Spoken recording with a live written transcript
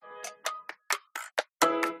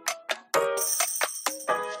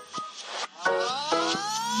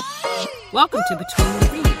Welcome to Between the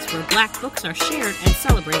Reads, where Black books are shared and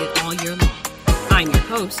celebrated all year long. I'm your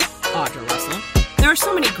host, Audra Russell. There are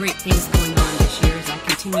so many great things going on this year as I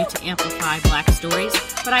continue to amplify Black stories,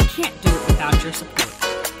 but I can't do it without your support.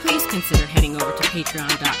 Please consider heading over to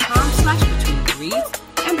patreon.com/betweenthereads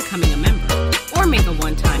and becoming a member, or make a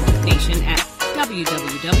one-time donation at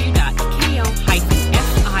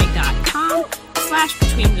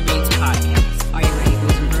www.ko-fi.com/betweenthereadspodcast. Are you ready,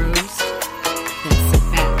 boys and bros? Then sit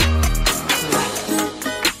back, relax,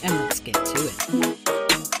 and let's get to it.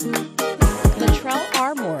 Latrell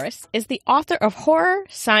R. Morris is the author of horror,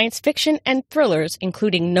 science fiction, and thrillers,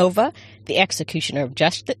 including Nova, The Executioner of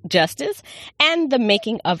Justice, and The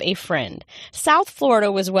Making of a Friend. South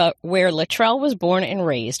Florida was where Latrell was born and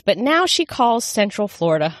raised, but now she calls Central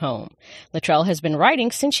Florida home. Latrell has been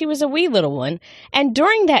writing since she was a wee little one, and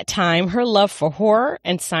during that time, her love for horror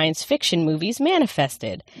and science fiction movies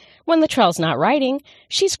manifested. When Latrell's not writing,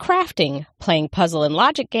 she's crafting, playing puzzle and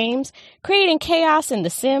logic games, creating chaos in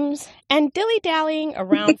The Sims, and dilly-dallying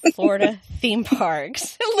around Florida theme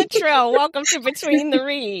parks. Latrell, welcome to Between the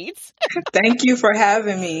Reads. Thank you for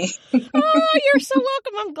having me. Oh, you're so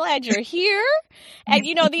welcome. I'm glad you're here. And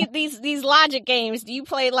you know, these logic games, do you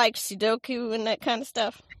play like Sudoku and that kind of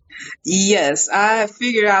stuff? Yes, I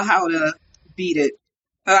figured out how to beat it.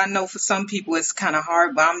 I know for some people it's kind of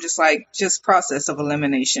hard, but I'm just process of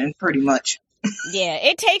elimination, pretty much. Yeah,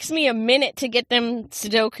 it takes me a minute to get them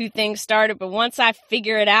Sudoku things started, but once I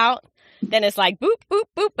figure it out, then it's like boop, boop,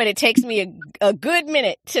 boop, but it takes me a good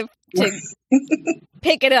minute to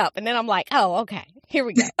pick it up, and then I'm like, oh, okay, here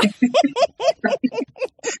we go.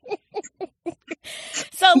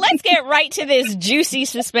 So let's get right to this juicy,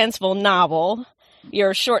 suspenseful novel,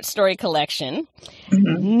 your short story collection,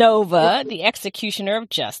 Nova, The Executioner of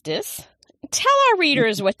Justice. Tell our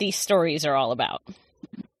readers what these stories are all about.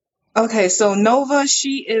 Okay, so Nova,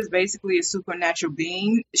 she is basically a supernatural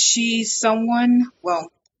being. She's someone,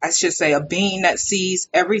 well, I should say a being that sees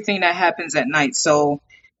everything that happens at night. So,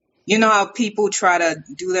 you know how people try to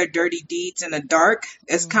do their dirty deeds in the dark?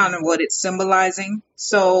 It's kind of what it's symbolizing.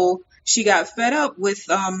 So she got fed up with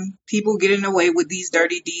people getting away with these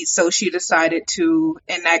dirty deeds, so she decided to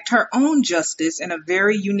enact her own justice in a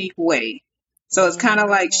very unique way. So it's kind of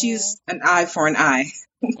like she's an eye for an eye.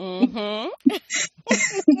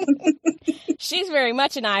 She's very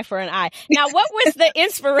much an eye for an eye. Now, what was the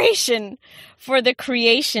inspiration for the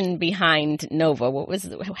creation behind Nova?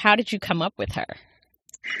 How did you come up with her?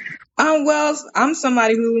 Well, I'm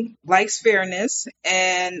somebody who likes fairness,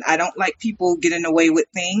 and I don't like people getting away with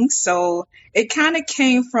things. So it kind of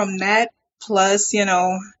came from that. Plus, you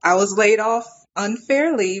know, I was laid off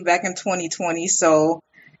unfairly back in 2020. So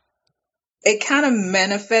it kind of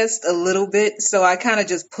manifests a little bit. So I kind of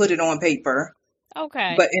just put it on paper.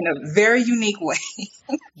 Okay. But in a very unique way.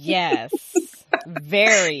 Yes.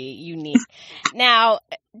 Very unique. Now,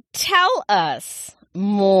 tell us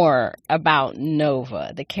more about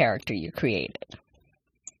Nova, the character you created.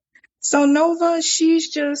 So Nova,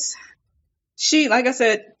 like I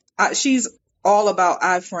said, she's all about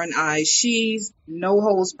eye for an eye. She's no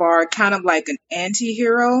holds barred, kind of like an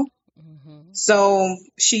anti-hero. So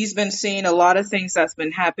she's been seeing a lot of things that's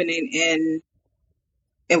been happening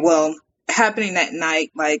happening that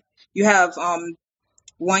night. Like you have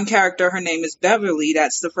one character, her name is Beverly.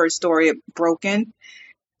 That's the first story of Broken.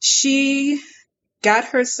 She got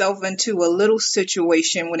herself into a little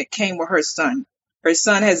situation when it came with her son. Her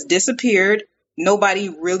son has disappeared. Nobody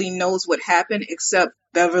really knows what happened except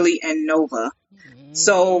Beverly and Nova.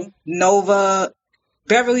 So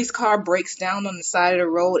Beverly's car breaks down on the side of the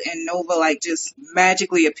road, and Nova just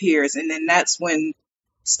magically appears. And then that's when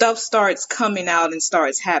stuff starts coming out and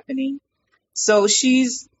starts happening. So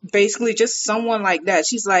she's basically just someone like that.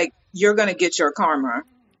 She's like, you're going to get your karma.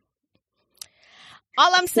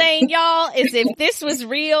 All I'm saying, y'all, is if this was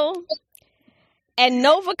real and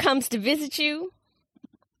Nova comes to visit you,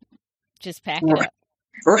 just pack it up.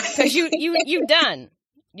 Because you're done.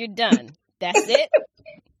 You're done. That's it.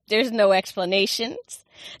 There's no explanations.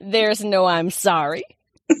 There's no I'm sorry.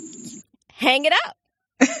 Hang it up.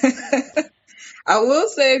 I will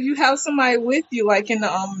say, if you have somebody with you, like in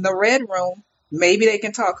the red room, maybe they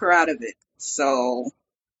can talk her out of it. So...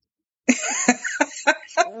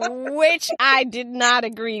 Which I did not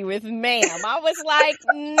agree with, ma'am. I was like,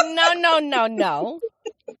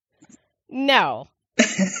 no.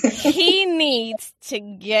 He needs to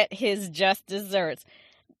get his just desserts.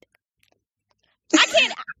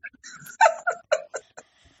 I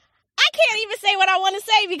can't even say what I want to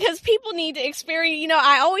say because people need to experience, you know,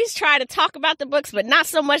 I always try to talk about the books, but not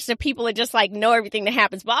so much that people are just like know everything that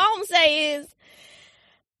happens. But all I'm saying is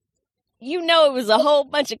you know it was a whole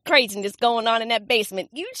bunch of craziness going on in that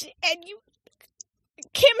basement.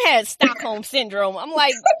 Kim had Stockholm syndrome. I'm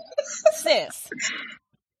like, sis,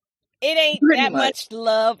 it ain't Pretty that much. much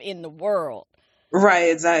love in the world.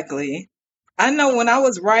 Right, exactly. I know when I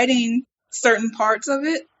was writing certain parts of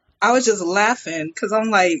it, I was just laughing because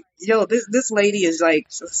I'm like, yo, this lady is like,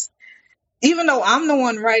 just, even though I'm the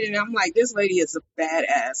one writing it, I'm like, this lady is a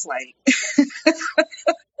badass. Like,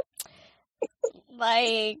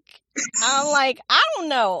 Like, I'm like, I don't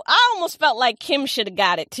know. I almost felt like Kim should have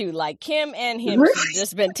got it too. Like, Kim and him should have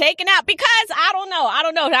just been taken out because I don't know. I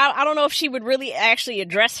don't know if she would really actually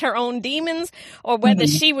address her own demons or whether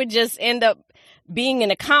she would just end up being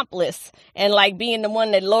an accomplice and like being the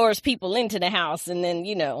one that lures people into the house. And then,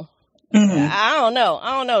 you know, I don't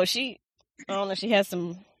know. She has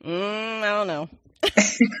some, I don't know.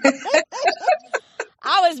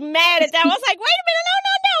 I was mad at that. I was like, wait a minute. No.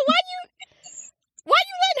 Why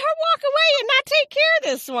you letting her walk away and not take care of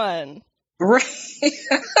this one?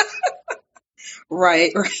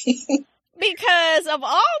 Right. Because of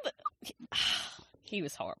all he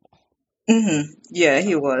was horrible. Yeah,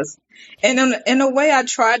 he was. And in a way, I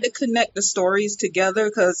tried to connect the stories together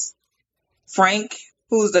because Frank,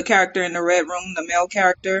 who's the character in the Red Room, the male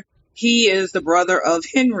character, he is the brother of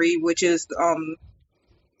Henry, which is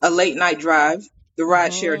a late night drive, the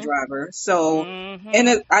rideshare driver. So,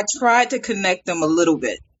 and I tried to connect them a little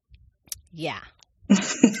bit. Yeah.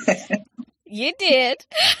 You did.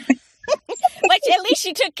 But at least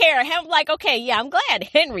you took care of him. Like, okay, yeah, I'm glad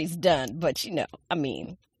Henry's done. But, you know, I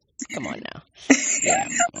mean, come on now. Yeah.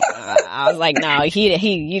 I was like, no,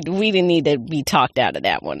 we didn't need to be talked out of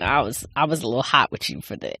that one. I was a little hot with you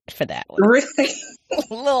for that one. Really?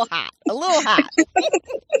 A little hot.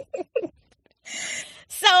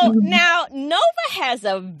 So now Nova has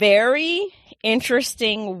a very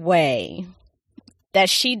interesting way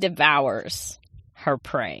that she devours her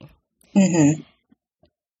prey.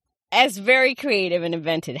 As very creative and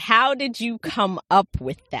invented. How did you come up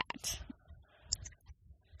with that?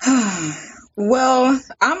 Well,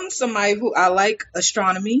 I'm somebody who I like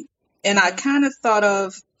astronomy, and I kind of thought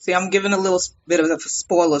of, see, I'm giving a little bit of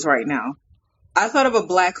spoilers right now. I thought of a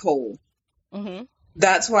black hole.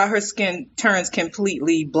 That's why her skin turns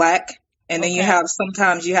completely black. And then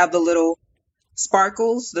sometimes you have the little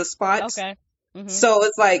sparkles, the spots. Okay. So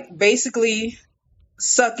it's like basically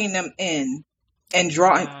sucking them in and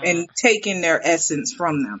drawing and taking their essence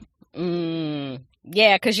from them.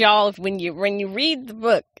 Yeah, because y'all, when you read the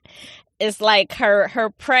book, it's like her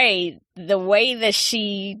prey, the way that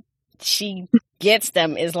she gets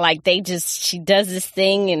them is like she does this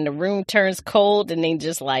thing and the room turns cold and they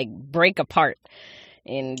just like break apart.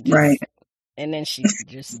 And and then she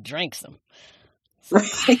just drinks them.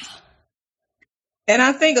 Right. And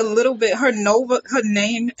I think a little bit her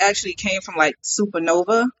name actually came from like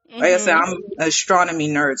supernova. Like I said, I'm an astronomy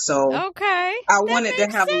nerd, so I wanted to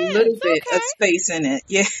have a little bit of space in it.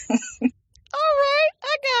 Yeah. All right,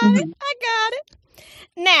 I got it.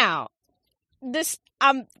 Now, this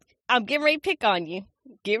I'm getting ready to pick on you.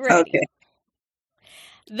 Get ready. Okay.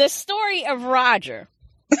 The story of Roger.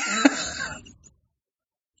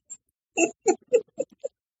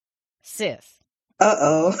 Sis.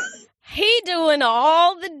 Uh-oh. He doing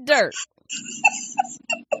all the dirt.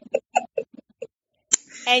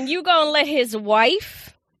 And you gonna let his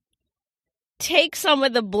wife take some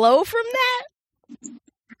of the blow from that?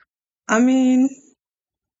 I mean,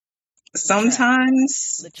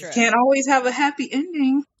 sometimes you can't always have a happy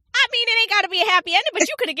ending. I mean, it ain't got to be a happy ending, but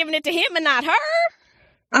you could have given it to him and not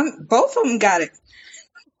her. Both of them got it.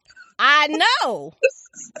 I know.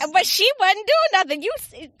 But she wasn't doing nothing.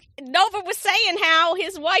 Nova was saying how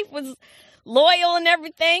his wife was loyal and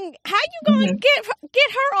everything. How you going to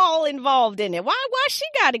get her all involved in it? Why she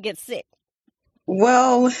got to get sick?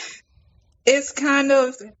 Well, it's kind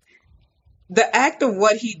of the act of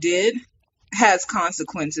what he did has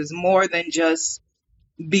consequences more than just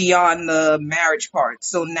beyond the marriage part.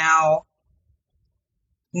 So now,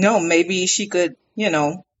 no, maybe she could,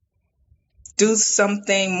 do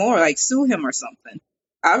something more, like sue him or something.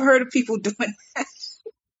 I've heard of people doing that.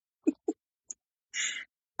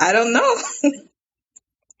 I don't know.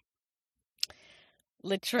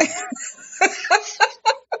 Latrell.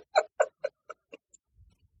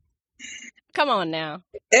 Come on now.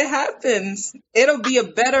 It happens. It'll be a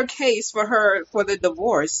better case for her for the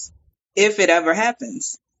divorce if it ever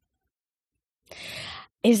happens.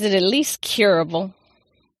 Is it at least curable?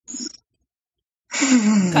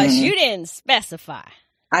 Because you didn't specify.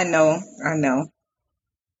 I know.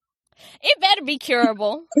 It better be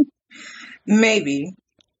curable. Maybe.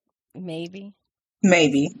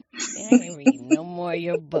 Maybe. I ain't reading no more of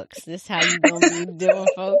your books. This how you gonna be doing,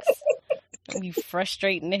 folks? Gonna be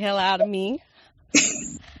frustrating the hell out of me.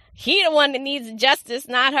 He the one that needs justice,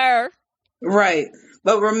 not her. Right.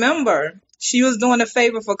 But remember, she was doing a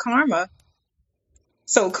favor for Karma.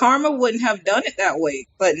 So Karma wouldn't have done it that way.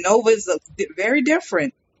 But Nova's very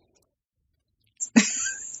different.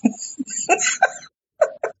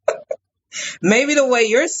 Maybe the way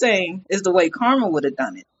you're saying is the way Karma would have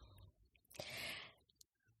done it.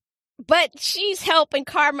 But she's helping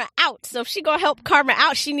Karma out. So if she gonna help Karma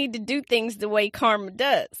out, she need to do things the way Karma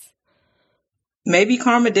does. Maybe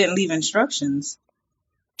Karma didn't leave instructions.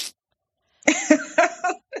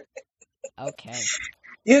 Okay.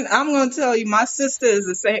 I'm going to tell you, my sister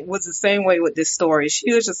was the same way with this story.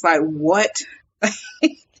 She was just like, what? Yes!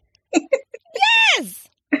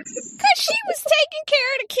 Because she was taking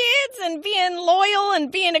care of the kids and being loyal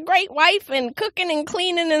and being a great wife and cooking and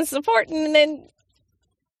cleaning and supporting. And then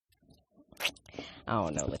I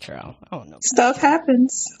don't know, Latrell. I don't know. Stuff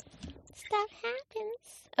happens. Stuff happens.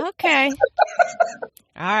 Okay.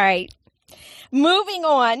 All right. Moving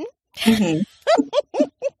on. Mm-hmm.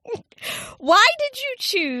 Why did you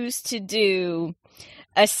choose to do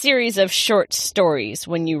a series of short stories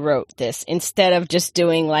when you wrote this instead of just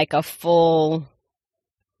doing like a full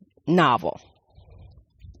novel?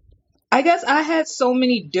 I guess I had so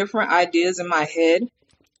many different ideas in my head.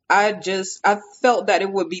 I felt that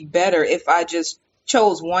it would be better if I just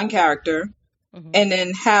chose one character and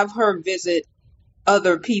then have her visit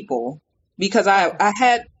other people, because I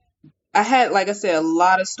had, like I said, a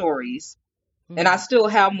lot of stories, and I still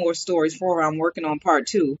have more stories for her. I'm working on part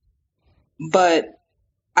 2, but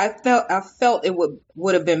I felt it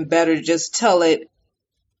would have been better to just tell it,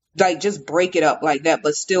 like just break it up like that,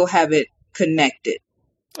 but still have it connected.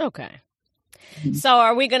 Okay. So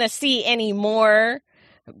are we going to see any more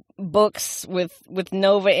books with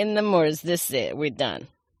Nova in them, or is this it? We're done?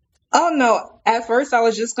 Oh no. At first it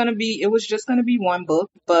was just going to be one book,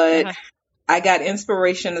 but I got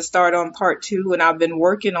inspiration to start on part 2, and I've been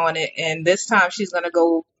working on it, and this time she's going to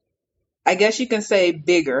go, I guess you can say,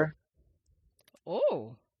 bigger.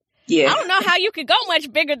 Oh. Yeah. I don't know how you could go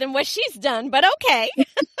much bigger than what she's done, but okay.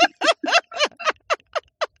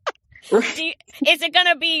 Is it going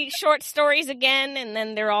to be short stories again, and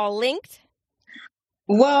then they're all linked?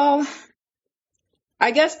 Well,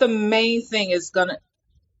 I guess the main thing is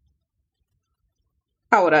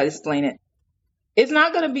how would I explain it? It's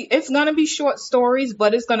going to be short stories,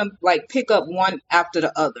 but it's going to like pick up one after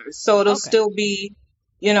the other. So it'll still be,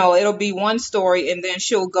 it'll be one story, and then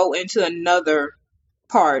she'll go into another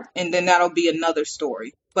part, and then that'll be another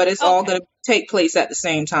story. But it's all going to take place at the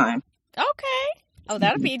same time. Okay. Oh,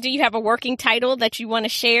 that'll be, do you have a working title that you want to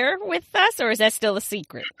share with us, or is that still a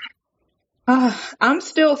secret? I'm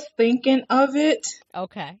still thinking of it.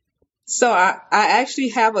 Okay. So I actually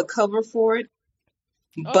have a cover for it,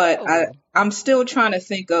 but I'm still trying to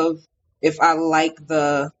think of if I like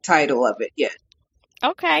the title of it yet.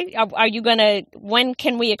 Okay. Are you when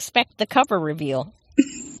can we expect the cover reveal?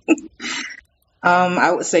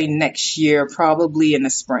 I would say next year, probably in the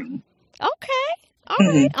spring. Okay. All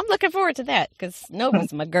right. I'm looking forward to that, because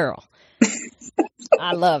Nova's my girl.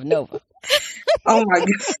 I love Nova. Oh my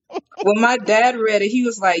God. When my dad read it, he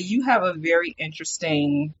was like, you have a very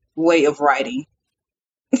interesting way of writing.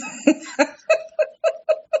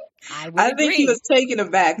 I think he was taken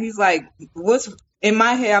aback. He's like, in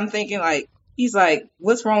my head, I'm thinking like, he's like,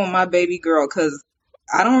 what's wrong with my baby girl? Because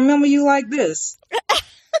I don't remember you like this.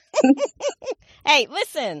 Hey,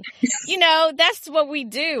 listen, that's what we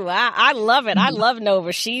do. I love it. I love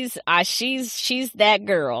Nova. She's that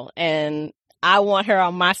girl, and I want her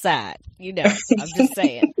on my side. I'm just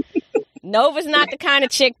saying. Nova's not the kind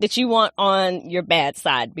of chick that you want on your bad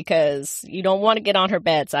side, because you don't want to get on her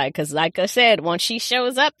bad side. Because like I said, once she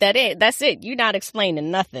shows up, that's it. You're not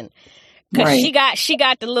explaining nothing. Because she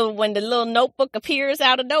got when the little notebook appears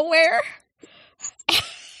out of nowhere.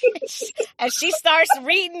 And she starts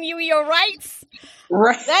reading you your rights.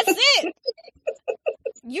 Right. That's it.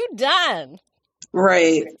 You done.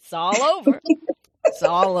 Right. It's all over. It's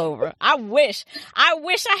all over. I wish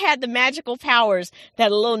I had the magical powers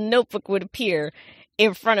that a little notebook would appear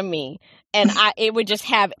in front of me, and it would just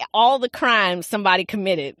have all the crimes somebody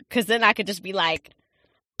committed, because then I could just be like,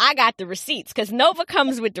 I got the receipts, because Nova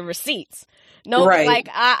comes with the receipts. Nova's like,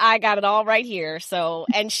 I got it all right here. So,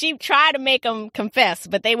 and she tried to make them confess,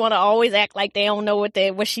 but they want to always act like they don't know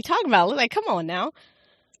what she talking about. Like, come on now.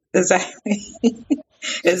 Exactly.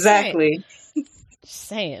 Exactly. Just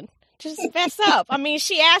saying. Just fess up. I mean,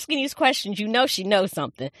 she asking these questions. She knows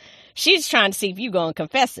something. She's trying to see if you going to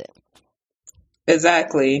confess it.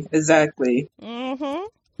 Exactly. Exactly. Hmm.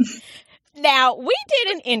 Now, we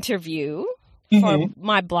did an interview for Hmm.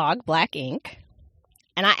 my blog, Black Ink,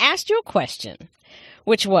 and I asked you a question,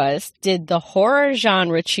 which was, did the horror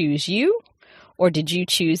genre choose you, or did you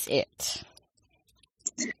choose it?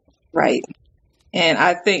 Right. And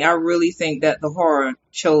I really think that the horror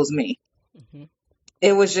chose me. Hmm.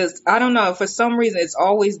 It was just, I don't know, for some reason, it's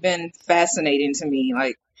always been fascinating to me.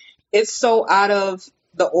 Like, it's so out of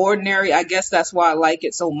the ordinary. I guess that's why I like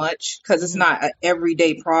it so much, because it's Hmm. not an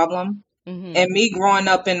everyday problem. Hmm. And me growing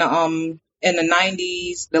up in the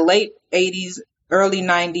 90s, the late 80s, early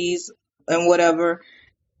 90s, and whatever,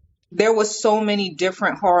 there was so many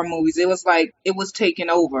different horror movies. It was like it was taking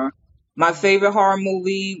over. My favorite horror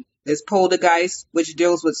movie is Poltergeist, which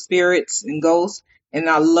deals with spirits and ghosts, and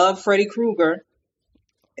I love Freddy Krueger.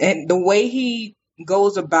 And the way he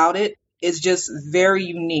goes about it is just very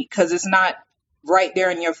unique because it's not right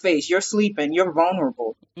there in your face. You're sleeping, you're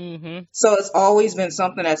vulnerable. Hmm. So it's always been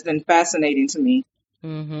something that's been fascinating to me.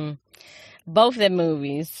 Hmm. Both the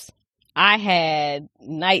movies, I had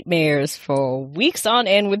nightmares for weeks on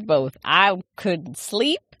end with both. I couldn't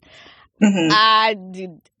sleep. Hmm. I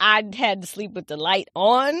had to sleep with the light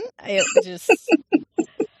on. It just,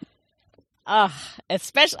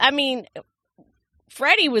 especially, I mean,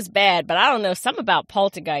 Freddy was bad, but I don't know, something about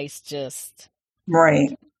Poltergeist just, Right.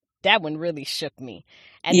 that one really shook me.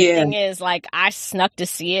 And the Yeah. thing is, like, I snuck to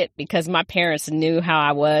see it because my parents knew how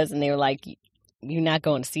I was, and they were like, you're not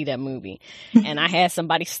going to see that movie. And I had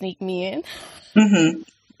somebody sneak me in. Hmm.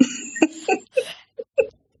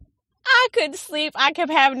 I couldn't sleep. I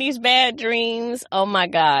kept having these bad dreams. Oh my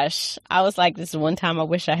gosh. I was like, this is one time I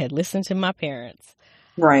wish I had listened to my parents.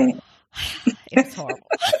 Right. It was horrible.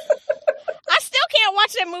 I still can't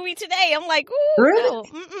watch that movie today. I'm like, ooh, Really? no.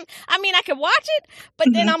 Mm-mm. I mean, I could watch it, but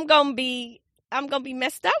then I'm gonna be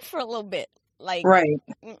messed up for a little bit. Like, Right.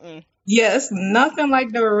 mm-mm, Yes, nothing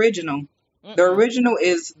like the original. The mm-mm. original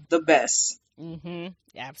is the best. Mm-hmm.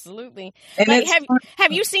 Absolutely. And Like, it's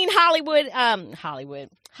have you seen Halloween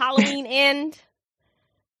End?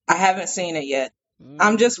 I haven't seen it yet.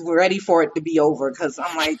 I'm just ready for it to be over because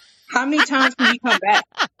I'm like, how many times can you come back?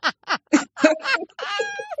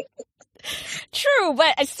 True,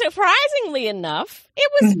 but surprisingly enough,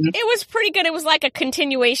 Mhm. it was pretty good. It was like a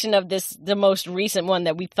continuation of the most recent one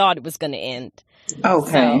that we thought it was going to end.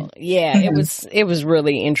 Okay. So yeah, Mhm. it was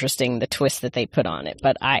really interesting, the twist that they put on it.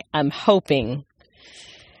 But I'm hoping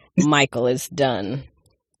Michael is done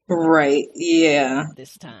Right. Yeah.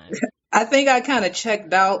 this time. I think I kind of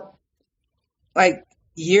checked out like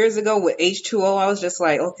years ago with H2O. I was just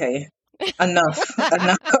like, okay, enough,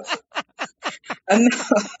 enough,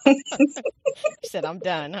 enough. She said, "I'm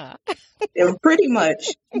done, huh?" Yeah, pretty much.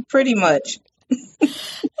 Pretty much.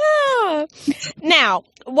 Now,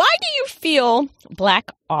 why do you feel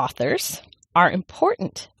Black authors are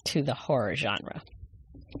important to the horror genre?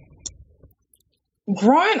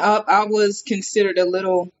 Growing up, I was considered a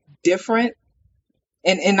little different.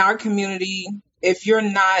 And in our community, if you're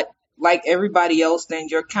not like everybody else, then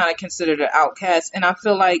you're kind of considered an outcast. And I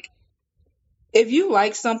feel like if you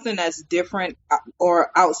like something that's different or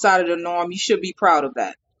outside of the norm, you should be proud of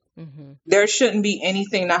that. Mm-hmm. There shouldn't be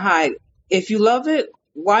anything to hide. If you love it,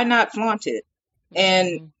 why not flaunt it?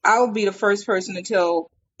 And I will be the first person to tell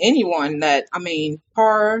anyone that, I mean,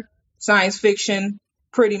 horror, science fiction,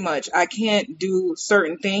 pretty much. I can't do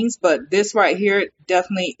certain things, but this right here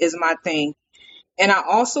definitely is my thing. And I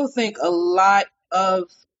also think a lot of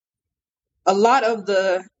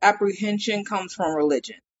the apprehension comes from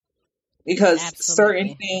religion because certain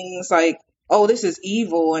Absolutely. things like, oh, this is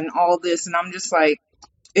evil and all this. And I'm just like,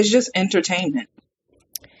 it's just entertainment.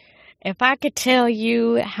 If I could tell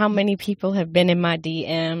you how many people have been in my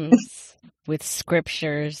DMs with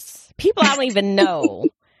scriptures, people I don't even know,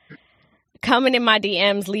 coming in my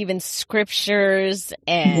DMs, leaving scriptures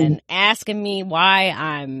and asking me why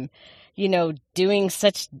I'm, doing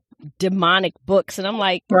such demonic books. And I'm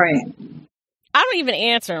like, Right. I don't even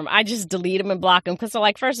answer them. I just delete them and block them because they're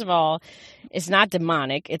like, first of all, it's not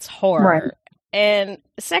demonic, it's horror. Right. And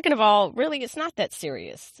second of all, really, it's not that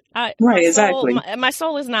serious. Right, exactly. My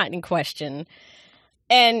soul is not in question.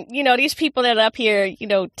 And, these people that are up here,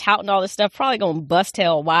 touting all this stuff, probably going to bust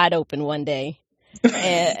hell wide open one day.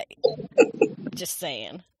 And just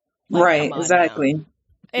saying. Like, Right, come on exactly. now.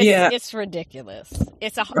 Yeah. It's ridiculous.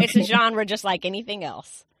 It's a genre just like anything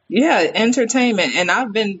else. Yeah, entertainment. And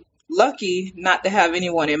I've been lucky not to have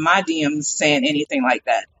anyone in my DMs saying anything like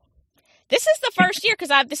that. This is the first year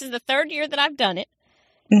because this is the third year that I've done it.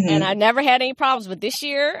 Mhm. And I never had any problems. But this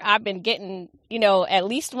year, I've been getting, at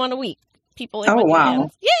least one a week. People in my Oh, wow.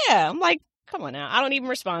 DMs. Yeah. I'm like, come on now. I don't even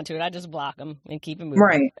respond to it. I just block them and keep it moving.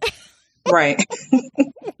 Right. Right.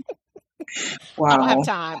 Wow. I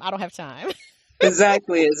don't have time.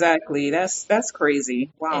 Exactly. That's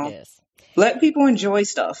crazy. Wow. It is. Let people enjoy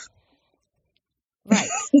stuff. Right.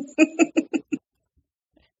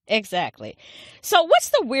 Exactly. So what's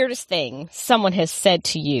the weirdest thing someone has said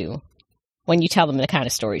to you when you tell them the kind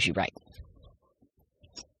of stories you write?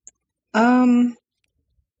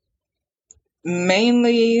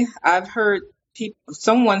 Mainly I've heard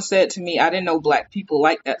someone said to me, I didn't know Black people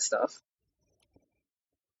like that stuff.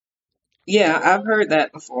 Yeah, I've heard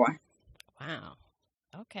that before. Wow.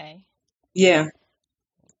 Okay. Yeah.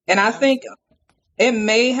 And I think it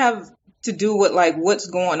may have to do with like what's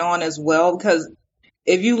going on as well, because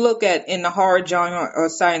if you look at in the horror genre or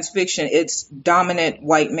science fiction, it's dominant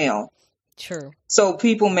white male. True. So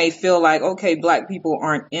people may feel like, okay, Black people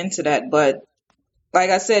aren't into that, but like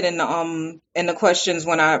I said in the questions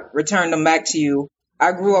when I returned them back to you,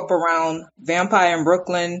 I grew up around Vampire in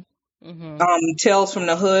Brooklyn, Tales from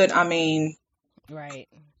the Hood. I mean, right.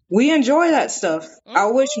 We enjoy that stuff. I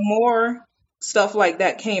wish more stuff like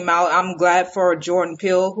that came out. I'm glad for Jordan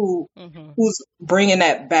Peele who's bringing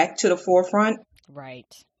that back to the forefront. Right.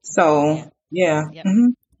 So, yeah. Yep.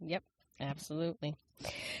 Yep. Absolutely.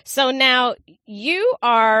 So now you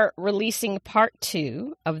are releasing part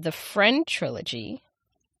 2 of the Friend trilogy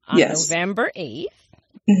on November 8th.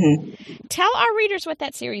 Tell our readers what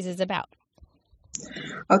that series is about.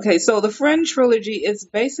 Okay, so the Friend trilogy is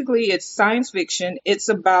basically, it's science fiction. It is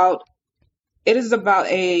about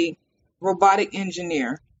a robotic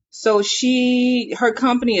engineer. So her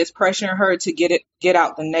company is pressuring her to get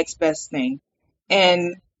out the next best thing.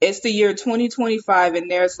 And it's the year 2025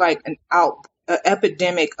 and there's like an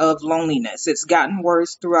epidemic of loneliness. It's gotten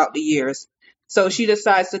worse throughout the years. So she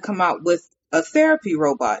decides to come out with a therapy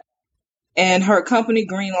robot. And her company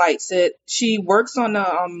greenlights it. She works on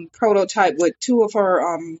a prototype with 2 of her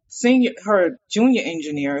junior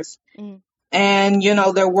engineers. And,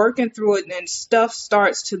 they're working through it and then stuff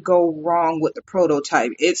starts to go wrong with the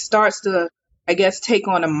prototype. It starts to, I guess, take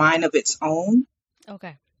on a mind of its own.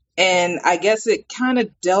 Okay. And I guess it kind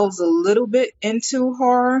of delves a little bit into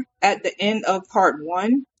horror at the end of part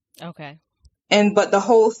 1. Okay. But the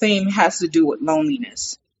whole theme has to do with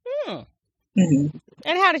loneliness.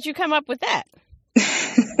 And how did you come up with that?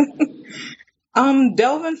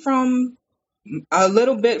 Delving from a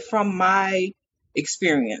little bit from my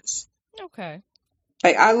experience. Okay.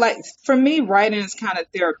 For me, writing is kind of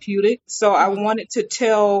therapeutic. So I wanted to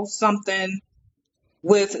tell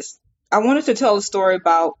a story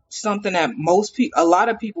about something that a lot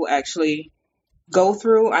of people actually go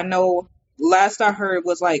through. I know last I heard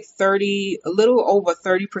was like a little over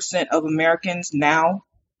 30% of Americans now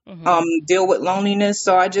deal with loneliness.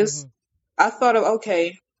 So I thought of,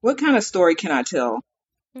 okay, what kind of story can I tell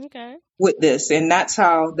with this? And that's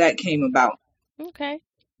how that came about. Okay.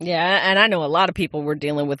 Yeah. And I know a lot of people were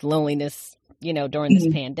dealing with loneliness, during this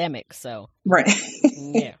pandemic. So. Right.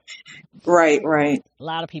 Yeah. Right. A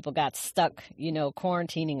lot of people got stuck,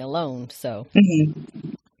 quarantining alone. So.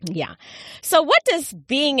 Yeah. So what does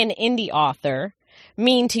being an indie author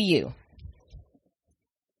mean to you?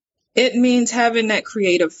 It means having that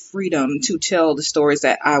creative freedom to tell the stories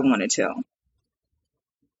that I want to tell.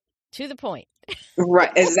 To the point.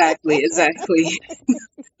 Right. Exactly.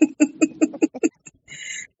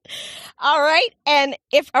 All right. And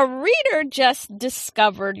if a reader just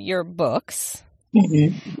discovered your books,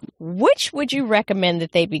 which would you recommend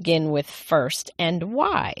that they begin with first and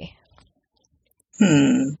why?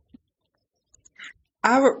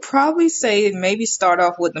 I would probably say maybe start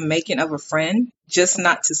off with The Making of a Friend, just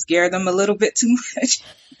not to scare them a little bit too much.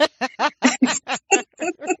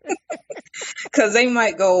 Because they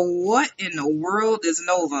might go, what in the world is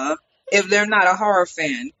Nova, if they're not a horror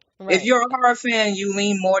fan? Right. If you're a horror fan, you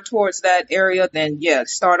lean more towards that area, then yeah,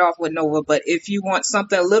 start off with Nova. But if you want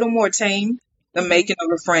something a little more tame, The Making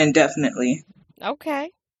of a Friend, definitely.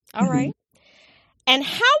 Okay. All right. And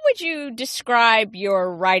how would you describe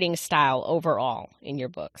your writing style overall in your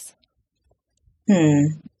books?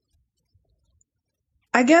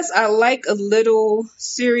 I guess I like a little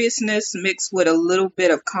seriousness mixed with a little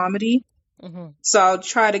bit of comedy. So I'll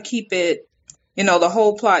try to keep it, the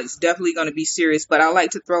whole plot is definitely going to be serious, but I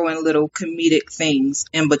like to throw in little comedic things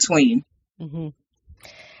in between.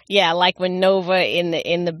 Yeah, like when Nova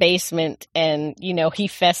in the basement and, he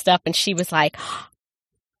fessed up and she was like,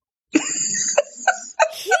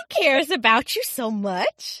 he cares about you so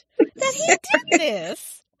much that he did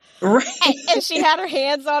this. Right. And she had her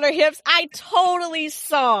hands on her hips. I totally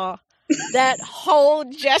saw that whole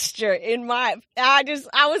gesture I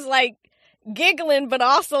was like, giggling, but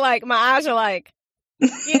also like my eyes are like,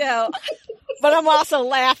 you know, but I'm also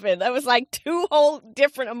laughing. That was like two whole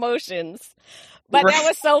different emotions. But that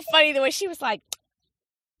was so funny the way she was like,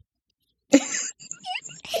 he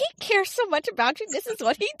cares so much about you. This is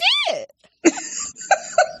what he did.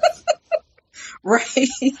 Right.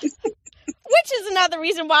 Which is another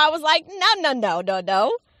reason why I was like,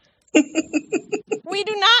 no. We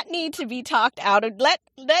do not need to be talked out of. Let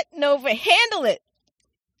Nova handle it.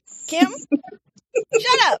 Kim,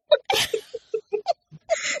 shut up.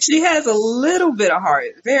 She has a little bit of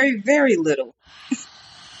heart. Very, very little.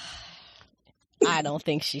 I don't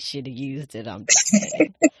think she should have used it. I'm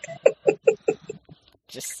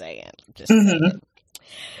just saying. Just saying.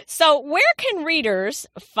 So where can readers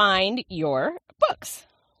find your books?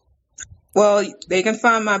 Well, they can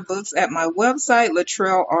find my books at my website,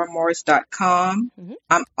 LatrellRMorris.com.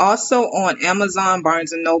 I'm also on Amazon,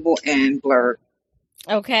 Barnes & Noble, and Blurb.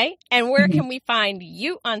 Okay. And where can we find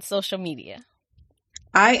you on social media?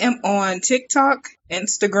 I am on TikTok,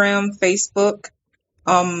 Instagram, Facebook.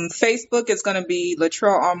 Facebook is going to be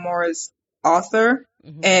Latrell R. Morris author,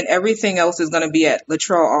 and everything else is going to be at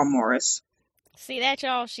Latrell R. Morris. See that,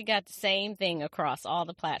 y'all? She got the same thing across all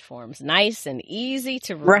the platforms. Nice and easy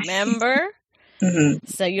to remember.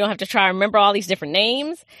 So you don't have to try to remember all these different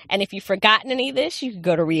names. And if you've forgotten any of this, you can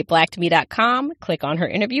go to readblacktome.com, click on her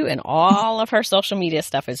interview, and all of her social media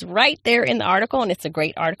stuff is right there in the article. And it's a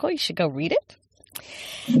great article. You should go read it.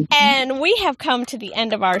 And we have come to the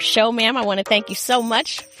end of our show, ma'am. I want to thank you so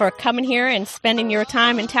much for coming here and spending your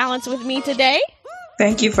time and talents with me today.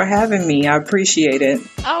 Thank you for having me. I appreciate it.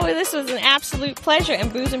 Oh, this was an absolute pleasure.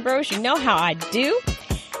 And Booze and Bros, you know how I do.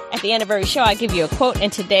 At the end of every show, I give you a quote,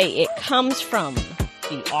 and today it comes from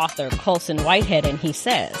the author Colson Whitehead, and he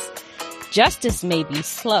says, "Justice may be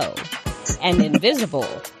slow and invisible,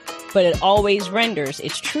 but it always renders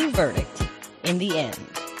its true verdict in the end."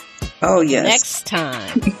 Oh, yes. Next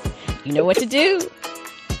time, you know what to do.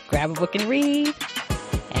 Grab a book and read,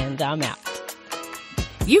 and I'm out.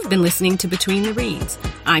 You've been listening to Between the Reads.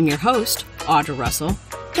 I'm your host, Audra Russell.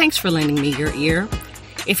 Thanks for lending me your ear.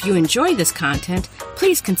 If you enjoy this content,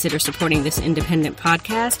 please consider supporting this independent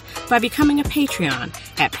podcast by becoming a Patreon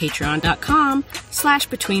at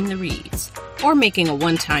patreon.com/betweenthereads or making a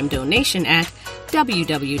one-time donation at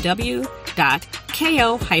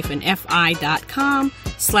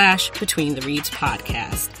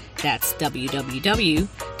www.ko-fi.com/betweenthereadspodcast. That's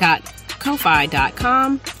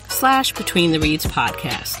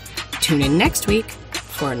www.ko-fi.com/betweenthereadspodcast. Tune in next week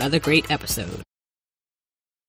for another great episode.